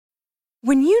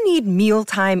When you need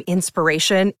mealtime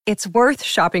inspiration, it's worth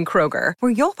shopping Kroger,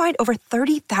 where you'll find over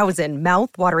 30,000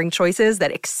 mouth-watering choices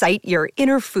that excite your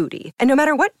inner foodie. And no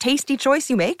matter what tasty choice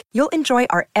you make, you'll enjoy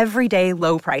our everyday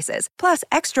low prices, plus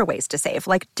extra ways to save,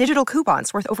 like digital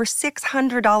coupons worth over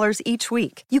 $600 each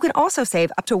week. You can also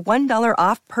save up to $1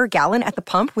 off per gallon at the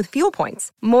pump with fuel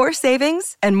points. More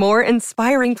savings and more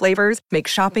inspiring flavors make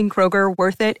shopping Kroger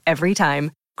worth it every time.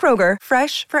 Kroger,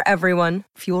 fresh for everyone.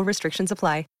 Fuel restrictions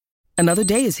apply. Another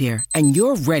day is here, and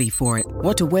you're ready for it.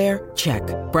 What to wear? Check.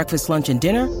 Breakfast, lunch, and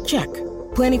dinner? Check.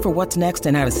 Planning for what's next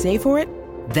and how to save for it?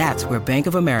 That's where Bank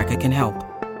of America can help.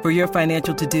 For your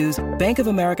financial to-dos, Bank of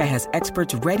America has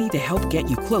experts ready to help get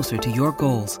you closer to your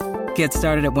goals. Get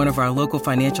started at one of our local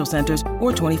financial centers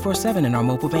or 24/7 in our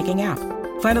mobile banking app.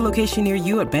 Find a location near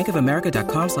you at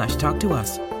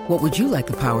bankofamerica.com/talktous. What would you like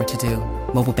the power to do?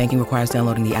 Mobile banking requires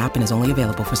downloading the app and is only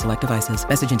available for select devices.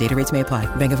 Message and data rates may apply.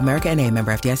 Bank of America N.A.,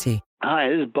 member FDIC. Hi,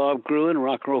 this is Bob Gruen,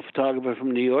 rock and roll photographer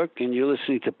from New York, and you're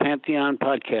listening to Pantheon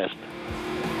Podcast.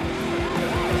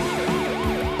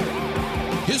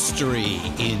 History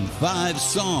in 5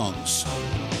 songs.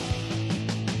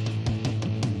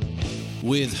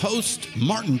 With host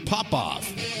Martin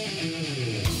Popoff.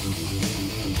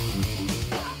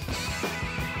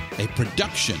 A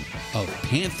production of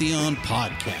Pantheon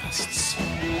Podcasts.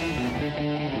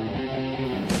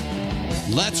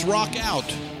 Let's rock out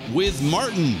with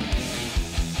Martin.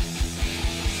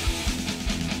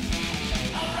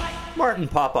 Martin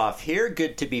Popoff here.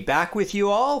 Good to be back with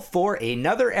you all for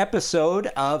another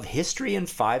episode of History in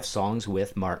 5 Songs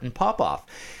with Martin Popoff.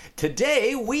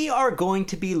 Today we are going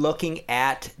to be looking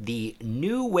at the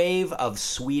new wave of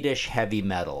Swedish heavy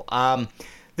metal.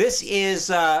 This is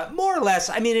more or less,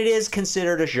 I mean, it is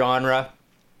considered a genre.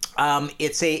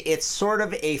 It's sort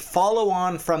of a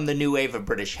follow-on from the new wave of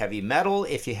British heavy metal,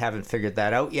 if you haven't figured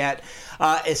that out yet.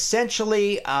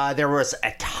 Essentially, there was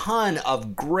a ton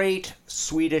of great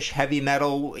Swedish heavy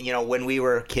metal. You know, when we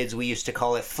were kids, we used to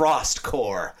call it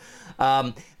Frostcore.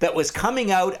 That was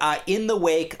coming out in the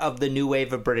wake of the new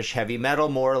wave of British heavy metal,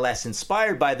 more or less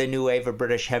inspired by the new wave of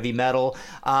British heavy metal,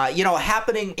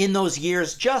 happening in those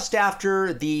years just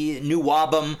after the new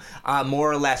Wabam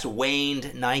more or less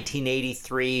waned,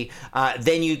 1983.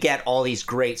 Then you get all these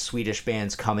great Swedish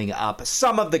bands coming up,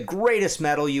 some of the greatest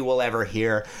metal you will ever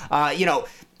hear.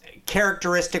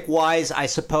 Characteristic-wise, I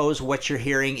suppose what you're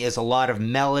hearing is a lot of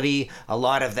melody, a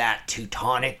lot of that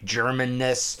Teutonic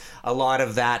Germanness, a lot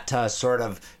of that sort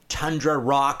of tundra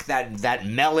rock, that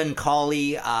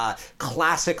melancholy,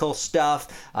 classical stuff,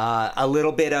 a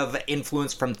little bit of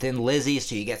influence from Thin Lizzy,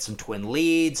 so you get some twin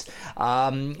leads,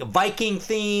 Viking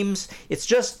themes. It's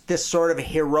just this sort of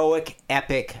heroic,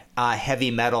 epic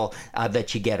heavy metal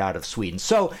that you get out of Sweden.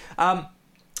 So,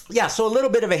 so a little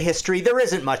bit of a history. There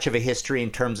isn't much of a history in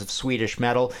terms of Swedish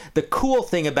metal. The cool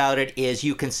thing about it is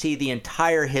you can see the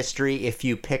entire history if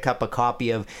you pick up a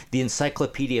copy of the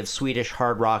Encyclopedia of Swedish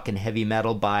Hard Rock and Heavy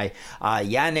Metal by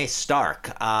Janne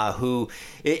Stark, who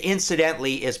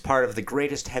incidentally is part of the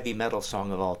greatest heavy metal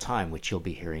song of all time, which you'll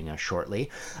be hearing shortly.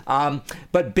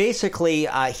 But basically,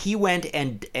 he went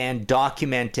and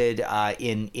documented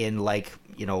in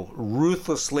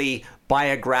ruthlessly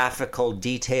biographical,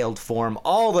 detailed form,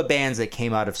 all the bands that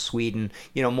came out of Sweden,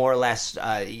 more or less,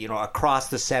 across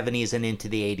the 70s and into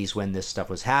the 80s when this stuff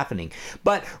was happening.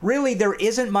 But really, there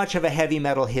isn't much of a heavy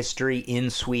metal history in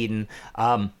Sweden.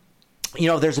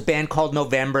 There's a band called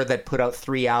November that put out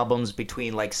 3 albums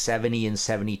between 70 and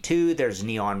 72. There's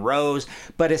Neon Rose.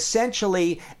 But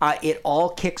essentially, it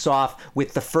all kicks off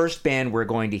with the first band we're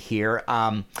going to hear.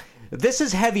 This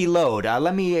is Heavy Load.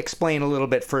 Let me explain a little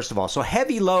bit first of all. So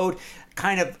Heavy Load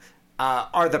kind of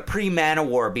are the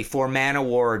pre-Manowar, before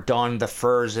Manowar donned the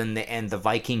furs and the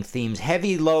Viking themes.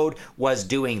 Heavy Load was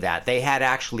doing that. They had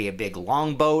actually a big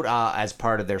longboat as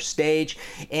part of their stage,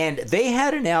 and they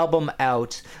had an album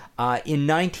out in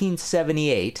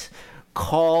 1978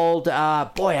 called,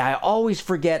 I always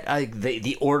forget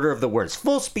the order of the words.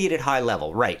 Full Speed at High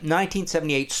Level, right,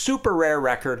 1978, super rare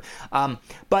record.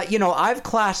 But, I've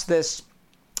classed this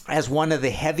as one of the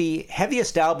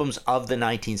heaviest albums of the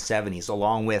 1970s,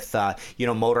 along with,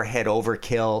 Motorhead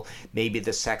Overkill, maybe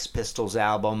the Sex Pistols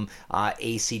album,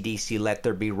 AC/DC Let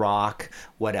There Be Rock.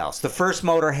 What else? The first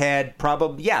Motorhead,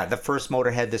 the first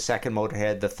Motorhead, the second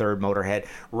Motorhead, the third Motorhead,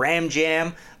 Ram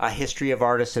Jam, A History of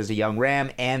Artists as a Young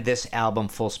Ram, and this album,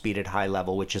 Full Speed at High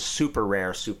Level, which is super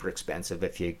rare, super expensive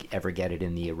if you ever get it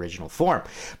in the original form.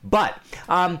 But,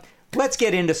 let's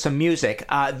get into some music.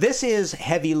 This is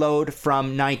Heavy Load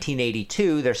from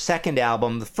 1982, their second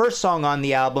album. The first song on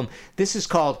the album, this is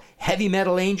called Heavy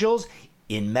Metal Angels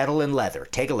in Metal and Leather.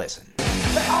 Take a listen.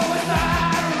 They always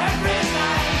lie every night.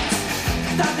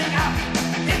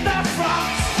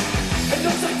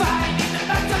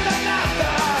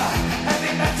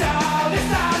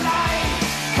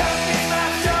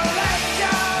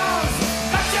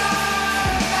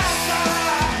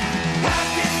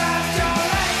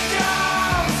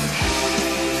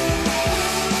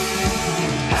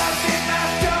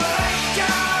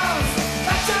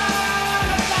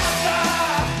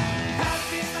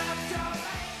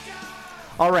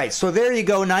 right, so there you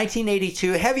go,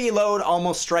 1982. Heavy Load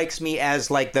almost strikes me as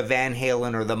like the Van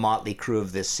Halen or the Motley Crue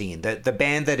of this scene. The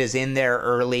band that is in there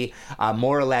early,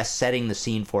 more or less setting the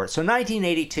scene for it. So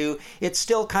 1982, it's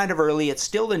still kind of early. It's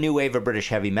still the new wave of British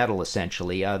heavy metal,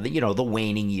 essentially. The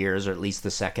waning years, or at least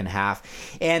the second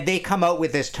half. And they come out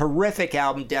with this terrific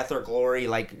album, Death or Glory,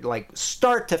 like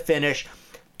start to finish.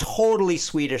 Totally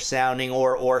Swedish sounding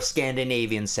or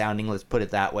Scandinavian sounding, let's put it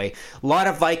that way. A lot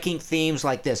of Viking themes,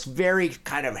 like this very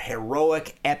kind of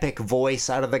heroic, epic voice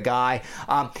out of the guy.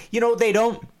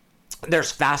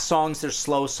 There's fast songs, there's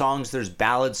slow songs, there's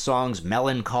ballad songs,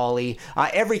 melancholy,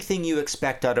 everything you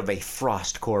expect out of a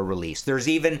Frostcore release. There's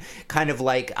even kind of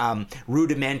like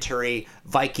rudimentary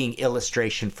Viking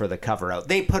illustration for the cover out.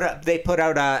 They put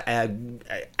out a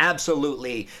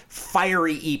absolutely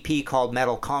fiery EP called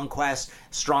Metal Conquest,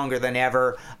 Stronger Than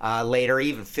Ever. Later,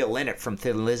 even Phil Lynott from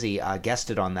Thin Lizzy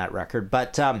guested on that record.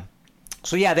 But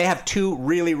so yeah, they have two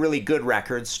really, really good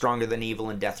records, Stronger Than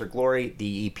Evil and Death or Glory.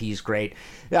 The EP's great.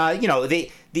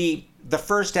 The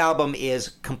first album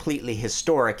is completely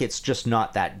historic. It's just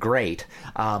not that great.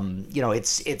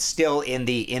 It's still in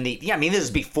the this is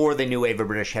before the new wave of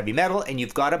British heavy metal, and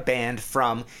you've got a band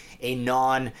from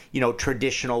a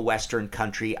traditional Western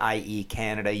country, i.e.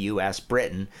 Canada, US,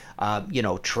 Britain,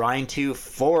 trying to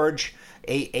forge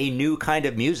a new kind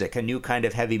of music, a new kind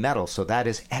of heavy metal. So that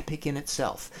is epic in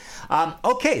itself.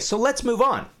 Okay, so let's move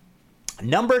on.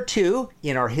 Number 2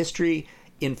 in our history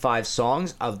in 5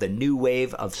 songs of the new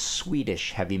wave of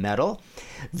Swedish heavy metal.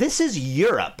 This is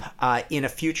Europe in A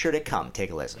Future to Come. Take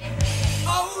a listen.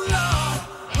 Oh Lord,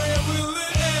 where will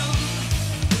it end?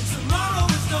 Tomorrow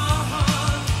is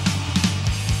gone.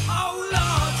 Oh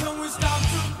Lord, can we stop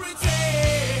to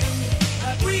pretend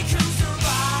that we can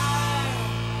survive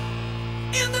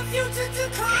in the future to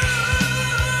come?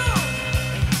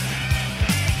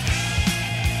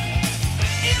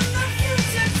 In the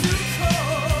future to come.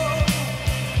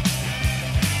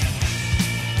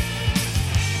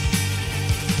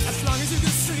 As long as you can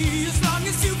see, as long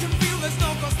as you can feel, there's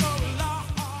no cause for alarm.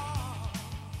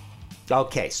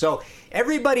 Okay, so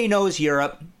everybody knows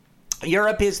Europe.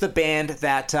 Europe is the band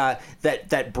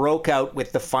that broke out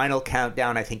with the Final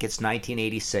Countdown. I think it's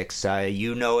 1986.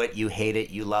 You know it, you hate it,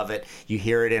 you love it. You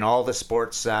hear it in all the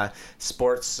sports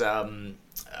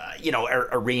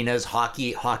arenas,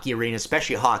 hockey arenas,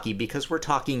 especially hockey, because we're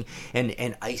talking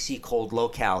an icy cold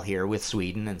locale here with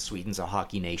Sweden, and Sweden's a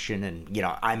hockey nation, and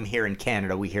I'm here in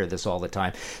Canada, we hear this all the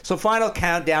time. So Final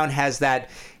Countdown has that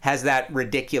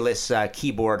ridiculous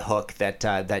keyboard hook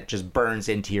that just burns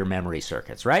into your memory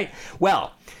circuits, right?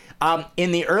 Well,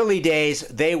 in the early days,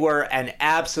 they were an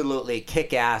absolutely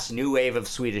kick-ass new wave of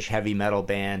Swedish heavy metal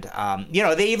band.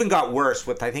 They even got worse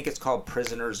with, I think it's called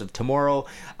Prisoners of Tomorrow,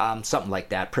 something like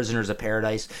that, Prisoners of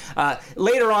Paradise.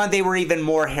 Later on, they were even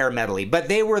more hair metal-y, but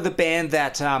they were the band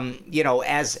that,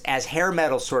 as hair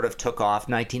metal sort of took off,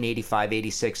 1985,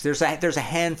 86, there's a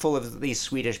handful of these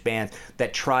Swedish bands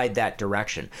that tried that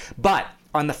direction. But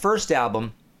on the first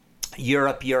album,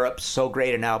 Europe, so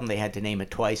great an album they had to name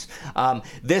it twice.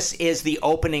 This is the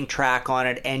opening track on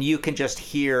it, and you can just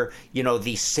hear,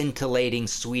 the scintillating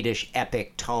Swedish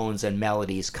epic tones and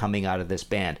melodies coming out of this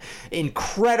band.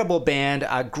 Incredible band,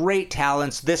 great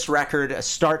talents. This record,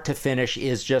 start to finish,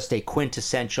 is just a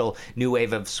quintessential new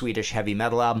wave of Swedish heavy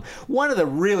metal album. One of the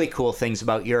really cool things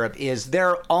about Europe is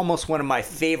they're almost one of my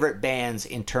favorite bands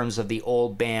in terms of the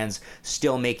old bands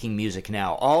still making music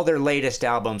now. All their latest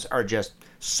albums are just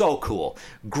so cool.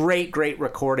 Great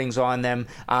recordings on them.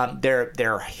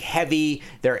 They're heavy,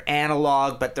 they're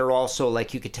analog, but they're also,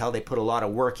 like, you could tell they put a lot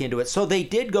of work into it. So they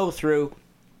did go through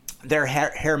their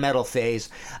hair metal phase,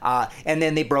 and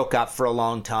then they broke up for a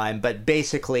long time. But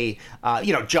basically,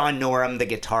 John Norum, the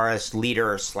guitarist,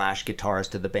 leader /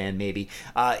 guitarist of the band, maybe,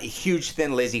 a huge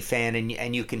Thin Lizzy fan,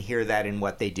 and you can hear that in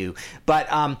what they do. But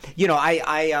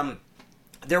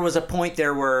there was a point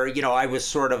there where, I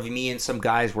was me and some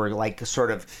guys were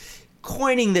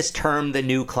coining this term, the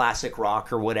new classic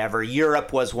rock or whatever.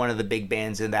 Europe was one of the big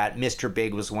bands in that. Mr.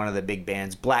 Big was one of the big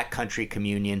bands. Black Country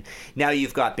Communion. Now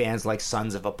you've got bands like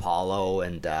Sons of Apollo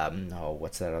and,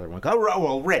 what's that other one?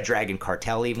 Well, Red Dragon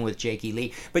Cartel, even with Jakey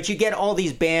Lee. But you get all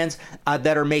these bands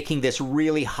that are making this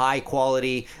really high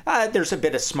quality. There's a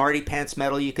bit of Smarty Pants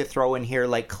metal you could throw in here,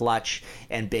 like Clutch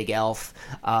and Big Elf.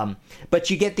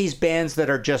 But you get these bands that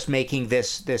are just making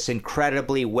this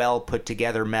incredibly well put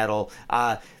together metal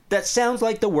that sounds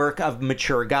like the work of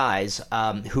mature guys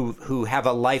who have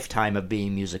a lifetime of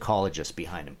being musicologists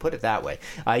behind them. Put it that way.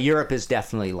 Europe is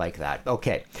definitely like that.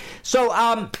 Okay, so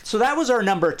that was our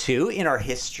number 2 in our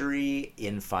History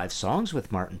in 5 Songs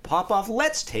with Martin Popoff.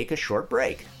 Let's take a short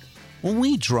break. When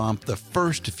we dropped the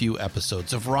first few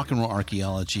episodes of Rock and Roll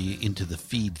Archaeology into the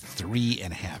feed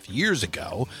 3.5 years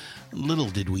ago, little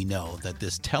did we know that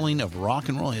this telling of rock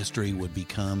and roll history would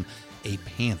become a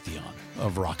pantheon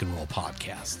of rock and roll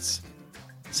podcasts.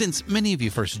 Since many of you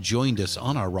first joined us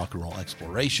on our rock and roll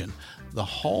exploration, the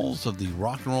halls of the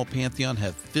rock and roll pantheon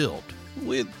have filled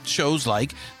with shows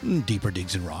like Deeper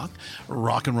Digs in Rock,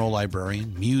 Rock and Roll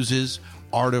Librarian, Muses,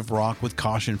 Art of Rock with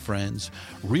Caution Friends,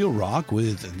 Real Rock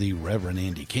with the Reverend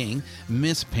Andy King,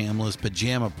 Miss Pamela's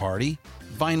Pajama Party,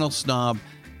 Vinyl Snob,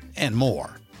 and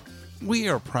more. We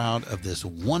are proud of this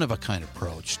one-of-a-kind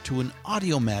approach to an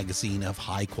audio magazine of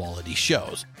high-quality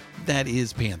shows. That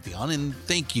is Pantheon, and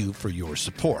thank you for your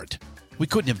support. We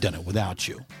couldn't have done it without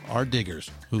you, our diggers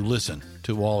who listen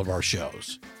to all of our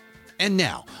shows. And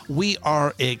now, we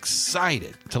are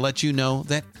excited to let you know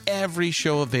that every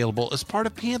show available as part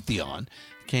of Pantheon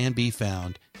can be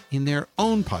found in their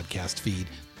own podcast feed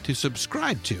to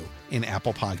subscribe to in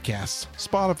Apple Podcasts,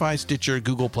 Spotify, Stitcher,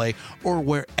 Google Play, or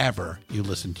wherever you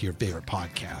listen to your favorite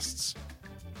podcasts.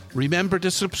 Remember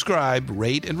to subscribe,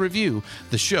 rate, and review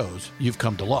the shows you've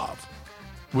come to love.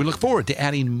 We look forward to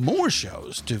adding more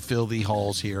shows to fill the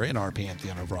halls here in our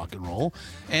Pantheon of Rock and Roll,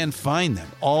 and find them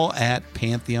all at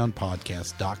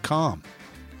pantheonpodcast.com.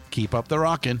 Keep up the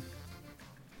rockin'.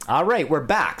 All right, we're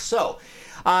back. So,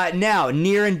 now,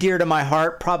 near and dear to my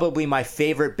heart, probably my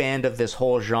favorite band of this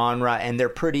whole genre, and they're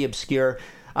pretty obscure,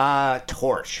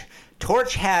 Torch.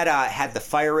 Torch had the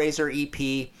Fireraiser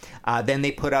EP, then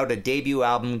they put out a debut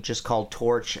album just called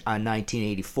Torch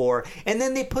 1984, and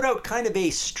then they put out kind of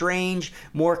a strange,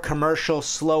 more commercial,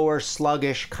 slower,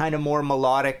 sluggish, kind of more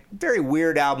melodic, very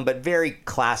weird album, but very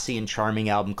classy and charming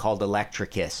album called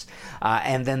Electricus.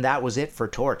 And then that was it for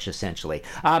Torch, essentially.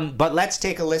 But let's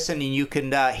take a listen, and you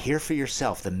can hear for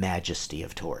yourself the majesty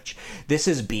of Torch. This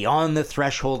is Beyond the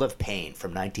Threshold of Pain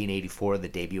from 1984, the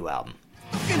debut album.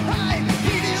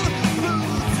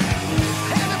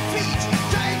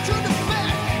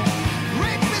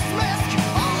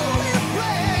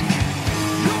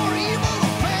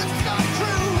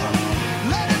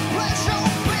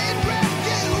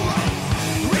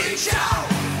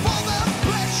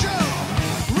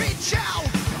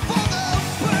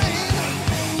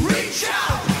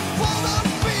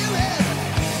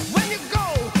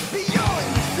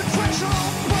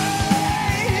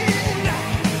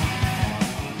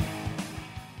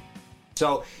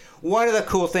 So one of the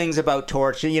cool things about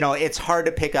Torch, it's hard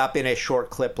to pick up in a short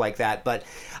clip like that, but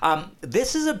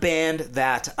this is a band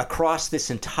that across this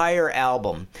entire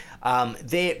album,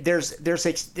 there's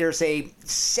a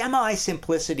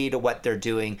semi-simplicity to what they're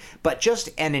doing, but just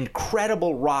an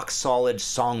incredible rock-solid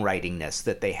songwritingness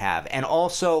that they have. And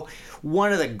also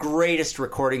one of the greatest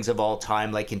recordings of all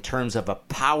time, like in terms of a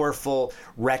powerful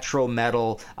retro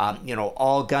metal,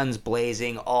 all guns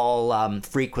blazing, all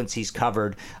frequencies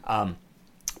covered,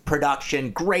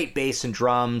 production, great bass and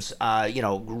drums,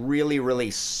 really, really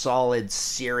solid,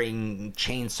 searing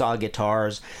chainsaw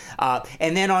guitars.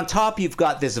 And then on top, you've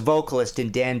got this vocalist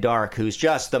in Dan Dark, who's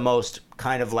just the most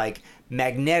kind of like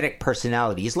magnetic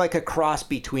personality. He's like a cross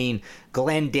between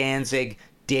Glenn Danzig,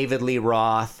 David Lee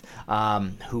Roth,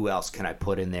 who else can I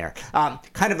put in there?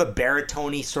 Kind of a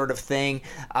baritone-y sort of thing.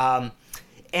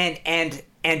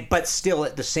 But still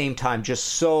at the same time, just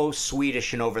so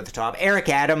Swedish and over the top. Eric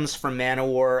Adams from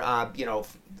Manowar,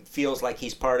 feels like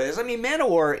he's part of this. I mean,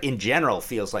 Manowar in general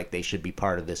feels like they should be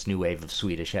part of this new wave of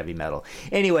Swedish heavy metal.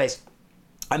 Anyways,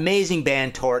 amazing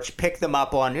band, Torch. Pick them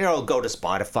up on, go to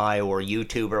Spotify or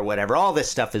YouTube or whatever. All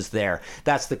this stuff is there.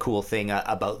 That's the cool thing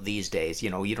about these days.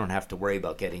 You don't have to worry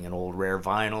about getting an old rare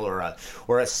vinyl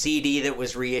or a CD that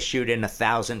was reissued in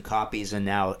 1,000 copies and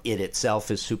now it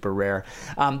itself is super rare.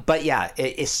 But yeah,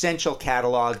 essential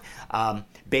catalog.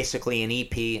 Basically an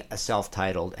EP, a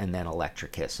self-titled, and then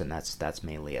Electricus, and that's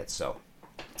mainly it. So,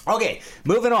 okay,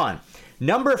 moving on.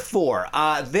 Number 4.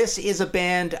 This is a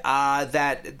band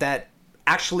that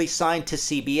actually signed to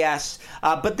CBS,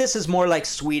 but this is more like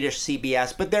Swedish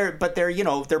CBS. But they're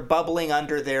bubbling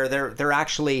under there. They're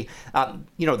actually,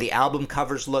 the album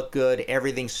covers look good.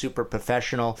 Everything's super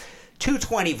professional.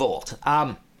 220 Volt.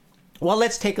 Well,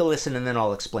 let's take a listen and then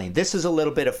I'll explain. This is a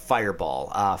little bit of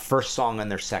Fireball, first song on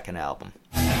their second album.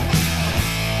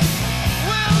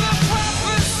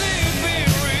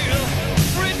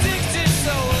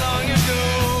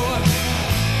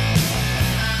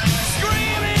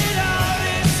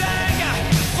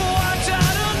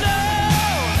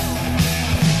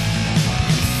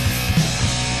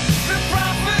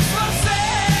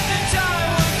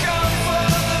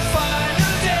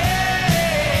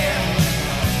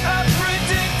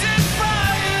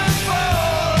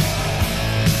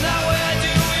 Now where do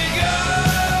we go?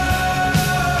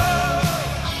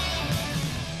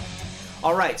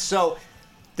 All right, so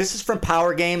this is from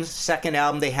Power Games' second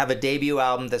album. They have a debut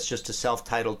album that's just a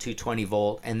self-titled 220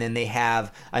 volt, and then they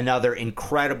have another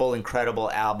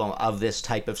incredible album of this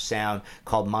type of sound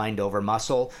called Mind Over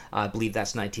Muscle. I believe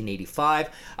that's 1985.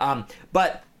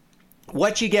 But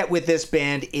what you get with this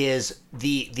band is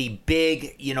the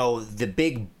big, the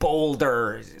big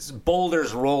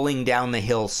boulders rolling down the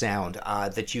hill sound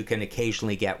that you can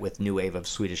occasionally get with new wave of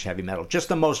Swedish heavy metal. Just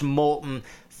the most molten,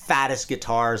 fattest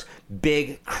guitars,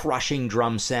 big crushing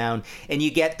drum sound, and you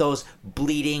get those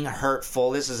bleeding,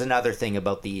 hurtful. This is another thing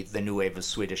about the new wave of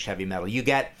Swedish heavy metal. You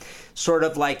get sort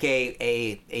of like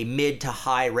a mid to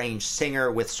high range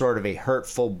singer with sort of a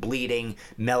hurtful, bleeding,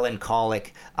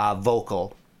 melancholic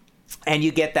vocal. And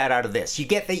you get that out of this. You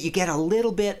get a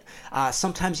little bit.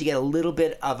 Sometimes you get a little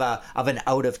bit of an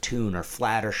out of tune or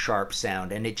flat or sharp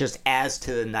sound, and it just adds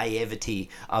to the naivety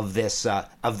of this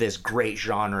great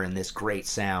genre and this great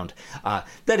sound.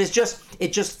 That is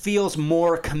it just feels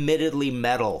more committedly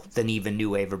metal than even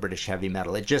new wave or British heavy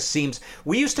metal. It just seems.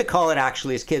 We used to call it,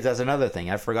 actually, as kids. That's another thing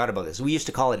I forgot about this. We used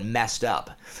to call it messed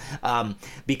up,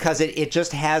 because it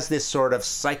just has this sort of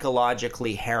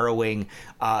psychologically harrowing.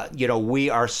 We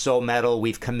are so metal,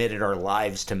 we've committed our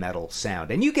lives to metal sound.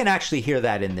 And you can actually hear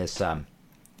that in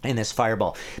this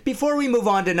Fireball. Before we move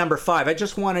on to number 5, I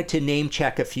just wanted to name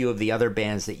check a few of the other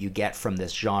bands that you get from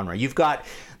this genre. You've got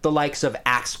the likes of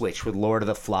Axwitch with Lord of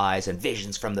the Flies and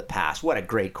Visions from the Past. What a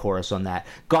great chorus on that.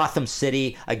 Gotham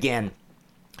City, again,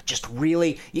 just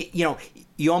really,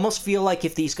 you almost feel like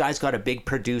if these guys got a big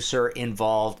producer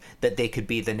involved, that they could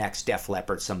be the next Def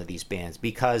Leppard, some of these bands,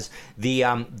 because the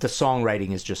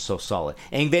songwriting is just so solid.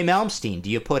 Yngwie Malmsteen, do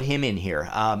you put him in here?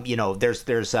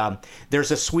 There's a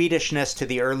Swedishness to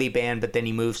the early band, but then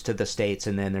he moves to the States,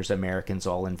 and then there's Americans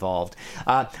all involved.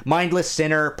 Mindless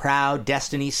Sinner, Proud,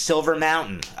 Destiny, Silver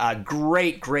Mountain,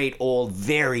 great old,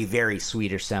 very, very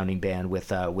Swedish sounding band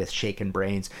with Shaken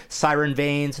Brains. Siren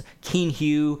Veins, Keen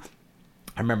Hugh,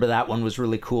 I remember that one was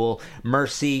really cool.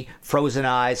 Mercy, Frozen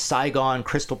Eyes, Saigon,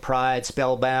 Crystal Pride,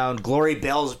 Spellbound, Glory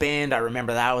Bells Band. I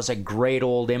remember that was a great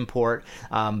old import.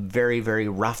 Very, very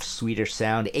rough Swedish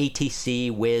sound.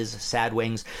 ATC, Wiz, Sad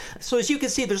Wings. So as you can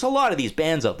see, there's a lot of these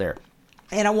bands out there.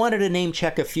 And I wanted to name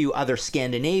check a few other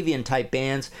Scandinavian type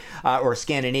bands or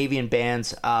Scandinavian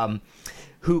bands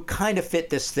who kind of fit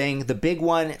this thing. The big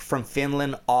one from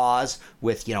Finland, Oz,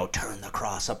 with, Turn the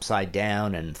Cross Upside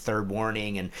Down and Third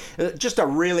Warning, and just a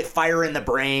really Fire in the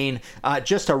Brain,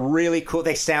 just a really cool,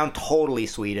 they sound totally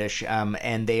Swedish,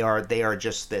 and they are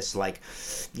just this,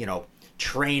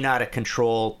 train out of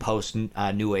control post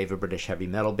new wave of British heavy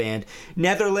metal band.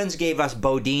 Netherlands gave us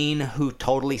Bodine, who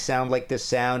totally sound like this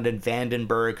sound, and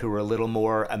Vandenberg, who were a little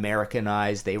more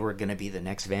Americanized. They were going to be the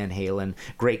next Van Halen.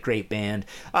 Great band.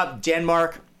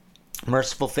 Denmark,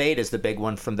 Merciful Fate is the big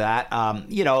one from that.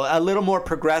 A little more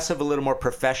progressive, a little more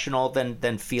professional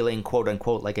than feeling quote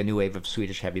unquote like a new wave of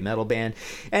Swedish heavy metal band.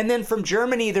 And then from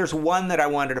Germany, there's one that I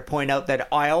wanted to point out that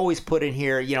I always put in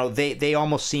here. They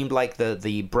almost seemed like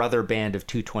the brother band of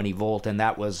 220 Volt, and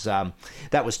that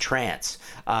was Trance.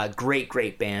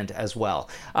 Great band as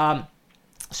well.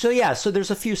 So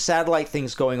there's a few satellite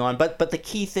things going on, but the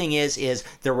key thing is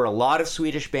there were a lot of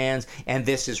Swedish bands, and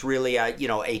this is really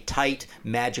a tight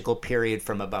magical period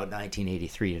from about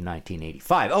 1983 to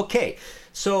 1985. Okay,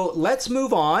 so let's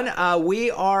move on. We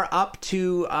are up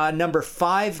to number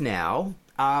 5 now.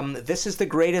 This is the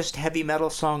greatest heavy metal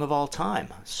song of all time.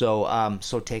 So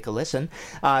take a listen.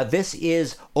 This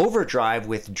is Overdrive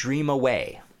with Dream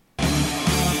Away.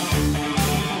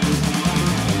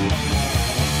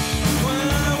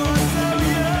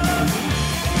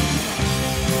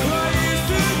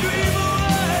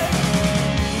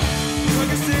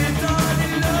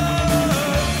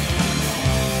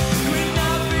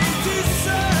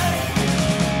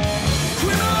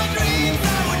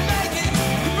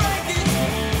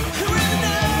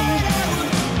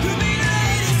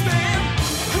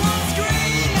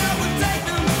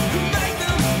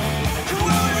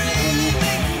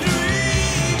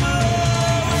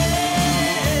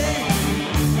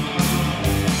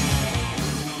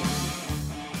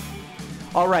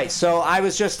 All right, so I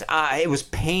was just, it was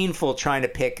painful trying to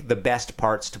pick the best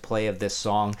parts to play of this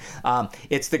song.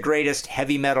 It's the greatest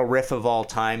heavy metal riff of all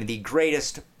time, the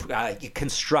greatest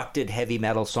constructed heavy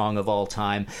metal song of all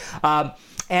time.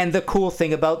 And the cool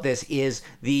thing about this is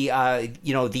the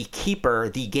keeper,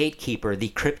 the gatekeeper, the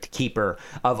crypt keeper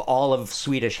of all of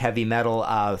Swedish heavy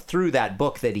metal through that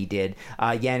book that he did,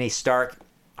 Janne Stark.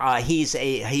 He's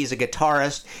a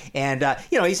guitarist, and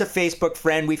he's a Facebook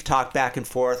friend. We've talked back and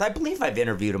forth. I believe I've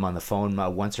interviewed him on the phone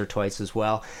once or twice as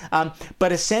well.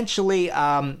 But essentially,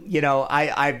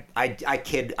 I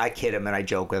kid him and I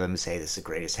joke with him and say this is the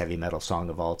greatest heavy metal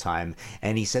song of all time.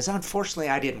 And he says, unfortunately,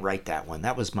 I didn't write that one.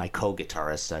 That was my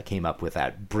co-guitarist came up with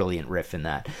that brilliant riff in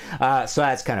that. So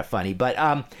that's kind of funny.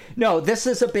 But no, this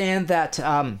is a band that.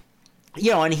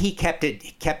 And he kept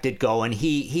it going.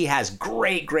 He has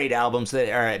great albums that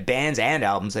are bands and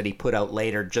albums that he put out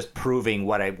later, just proving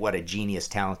what a genius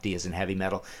talent he is in heavy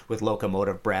metal with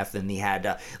Locomotive Breath. And he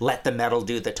had Let the Metal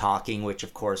Do the Talking, which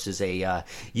of course is a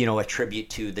tribute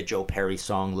to the Joe Perry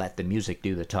song Let the Music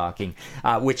Do the Talking,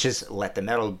 which is Let the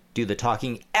Metal Do the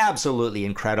Talking. Absolutely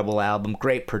incredible album,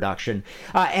 great production.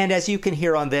 And as you can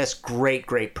hear on this, great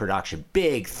production,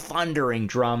 big thundering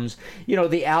drums.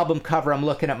 The album cover, I'm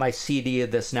looking at my CD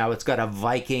of this now, it's got a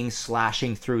Viking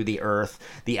slashing through the earth.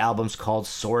 The album's called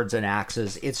Swords and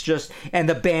Axes. It's just, and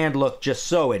the band looked just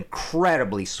so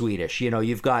incredibly Swedish.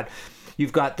 You've got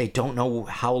they don't know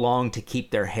how long to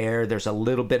keep their hair. There's a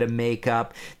little bit of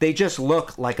makeup. They just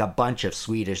look like a bunch of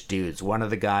Swedish dudes. One of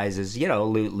the guys is,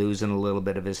 losing a little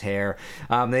bit of his hair.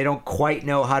 They don't quite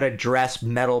know how to dress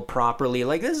metal properly.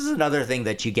 Like, this is another thing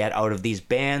that you get out of these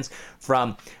bands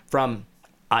from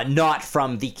not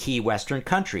from the key Western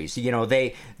countries.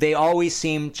 They always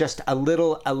seem just a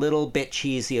little bit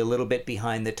cheesy, a little bit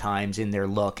behind the times in their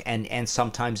look and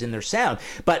sometimes in their sound.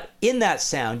 But in that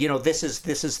sound, this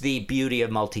is the beauty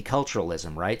of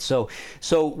multiculturalism, right? So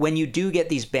when you do get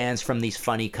these bands from these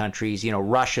funny countries,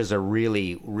 Russia's a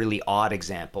really odd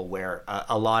example where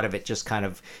a lot of it just kind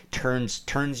of turns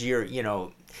your,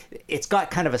 it's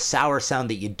got kind of a sour sound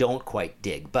that you don't quite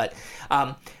dig. But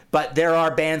there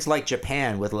are bands like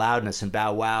Japan with Loudness and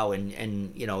Bow Wow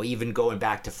and even going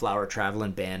back to Flower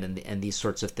Traveling Band and these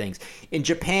sorts of things. In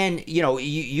Japan,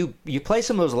 you play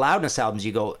some of those Loudness albums,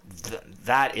 you go,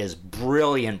 that is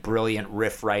brilliant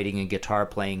riff writing and guitar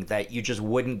playing that you just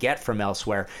wouldn't get from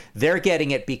elsewhere. They're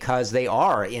getting it because they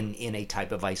are in a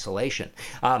type of isolation.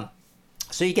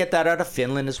 So you get that out of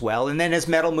Finland as well. And then as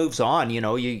metal moves on,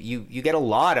 you get a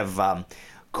lot of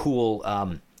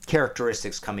cool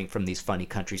characteristics coming from these funny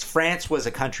countries. France was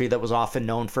a country that was often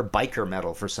known for biker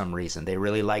metal for some reason. They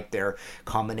really liked their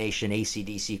combination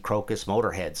AC/DC, Crocus,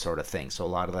 Motorhead sort of thing. So a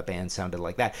lot of the bands sounded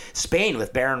like that. Spain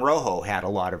with Baron Rojo had a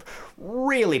lot of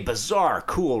really bizarre,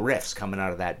 cool riffs coming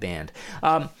out of that band.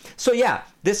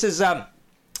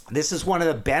 This is one of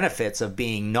the benefits of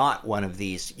being not one of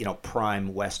these,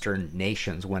 prime Western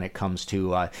nations when it comes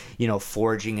to,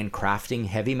 forging and crafting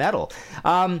heavy metal.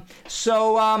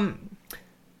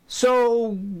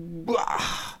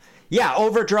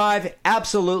 Overdrive,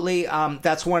 absolutely.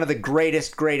 That's one of the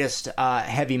greatest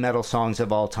heavy metal songs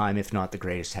of all time, if not the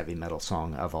greatest heavy metal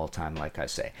song of all time, like I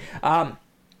say.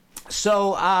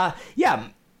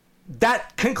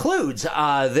 That concludes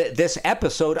this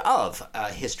episode of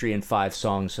History in 5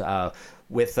 Songs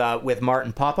with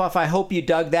Martin Popoff. I hope you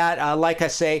dug that. Like I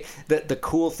say, the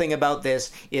cool thing about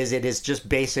this is it is just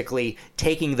basically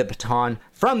taking the baton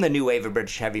from the new wave of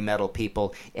British heavy metal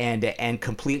people and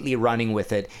completely running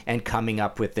with it and coming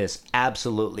up with this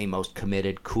absolutely most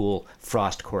committed, cool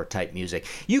frostcore type music.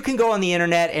 You can go on the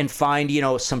internet and find,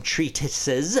 some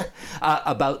treatises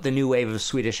about the new wave of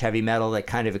Swedish heavy metal that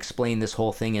kind of explain this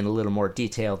whole thing in a little more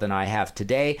detail than I have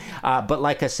today. But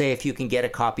like I say, if you can get a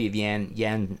copy of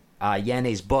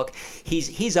Janne's book, he's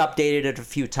updated it a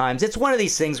few times. It's one of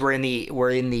these things we're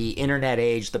in the internet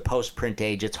age, the post-print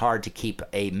age. It's hard to keep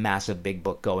a massive big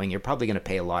book going. You're probably going to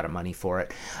pay a lot of money for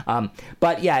it,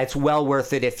 but yeah, it's well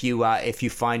worth it if you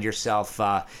find yourself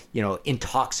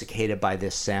intoxicated by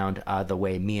this sound the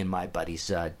way me and my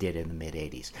buddies did in the mid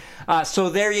 '80s. So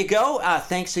there you go.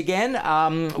 Thanks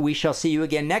again. We shall see you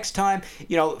again next time.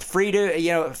 Feel free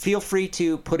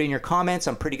to put in your comments.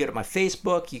 I'm pretty good at my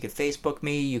Facebook. You can Facebook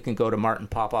me. You can go to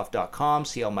martinpopoff.com,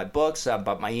 see all my books,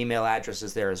 but my email address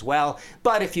is there as well.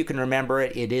 But if you can remember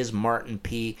it, it is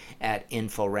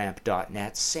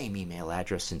martinp@inforamp.net. Same email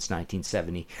address since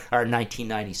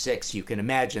 1996. You can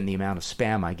imagine the amount of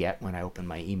spam I get when I open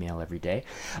my email every day.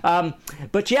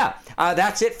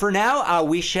 That's it for now.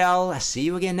 We shall see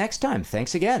you again next time.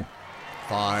 Thanks again.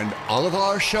 Find all of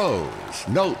our shows,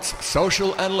 notes,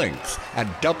 social, and links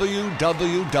at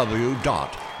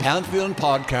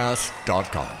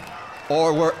www.pantheonpodcast.com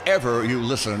or wherever you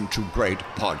listen to great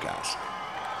podcasts.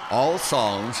 All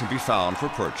songs can be found for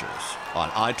purchase on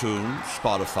iTunes,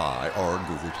 Spotify, or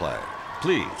Google Play.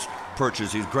 Please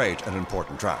purchase these great and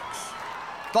important tracks.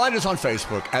 Find us on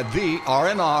Facebook at the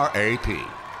RNRAP.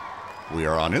 We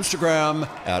are on Instagram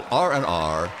at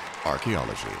RNR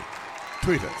Archaeology.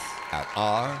 Tweet us at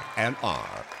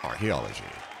R&R Archaeology.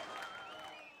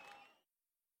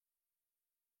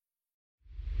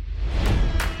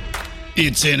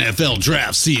 It's NFL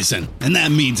draft season, and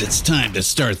that means it's time to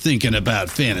start thinking about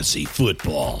fantasy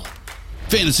football.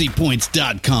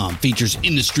 FantasyPoints.com features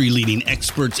industry-leading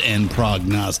experts and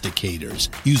prognosticators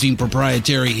using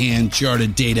proprietary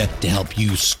hand-charted data to help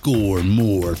you score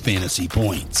more fantasy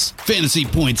points.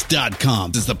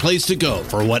 FantasyPoints.com is the place to go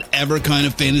for whatever kind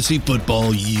of fantasy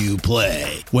football you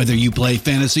play. Whether you play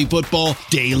fantasy football,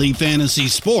 daily fantasy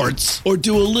sports, or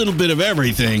do a little bit of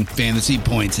everything, Fantasy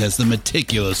Points has the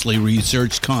meticulously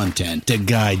researched content to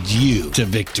guide you to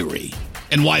victory.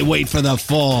 And why wait for the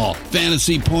fall?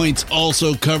 Fantasy Points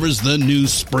also covers the new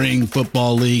spring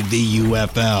football league, the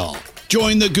UFL.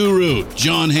 Join the guru,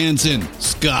 John Hansen,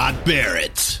 Scott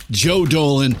Barrett, Joe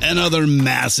Dolan, and other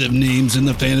massive names in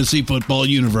the fantasy football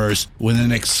universe with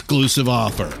an exclusive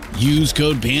offer. Use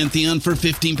code Pantheon for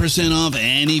 15% off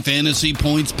any Fantasy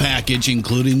Points package,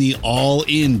 including the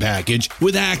all-in package,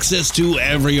 with access to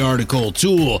every article,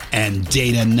 tool, and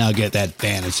data nugget that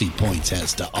Fantasy Points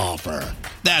has to offer.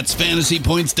 That's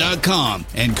FantasyPoints.com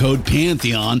and code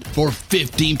Pantheon for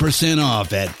 15%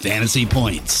 off at Fantasy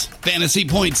Points.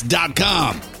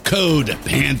 FantasyPoints.com, code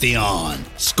Pantheon.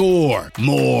 Score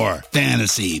more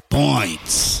fantasy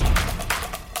points.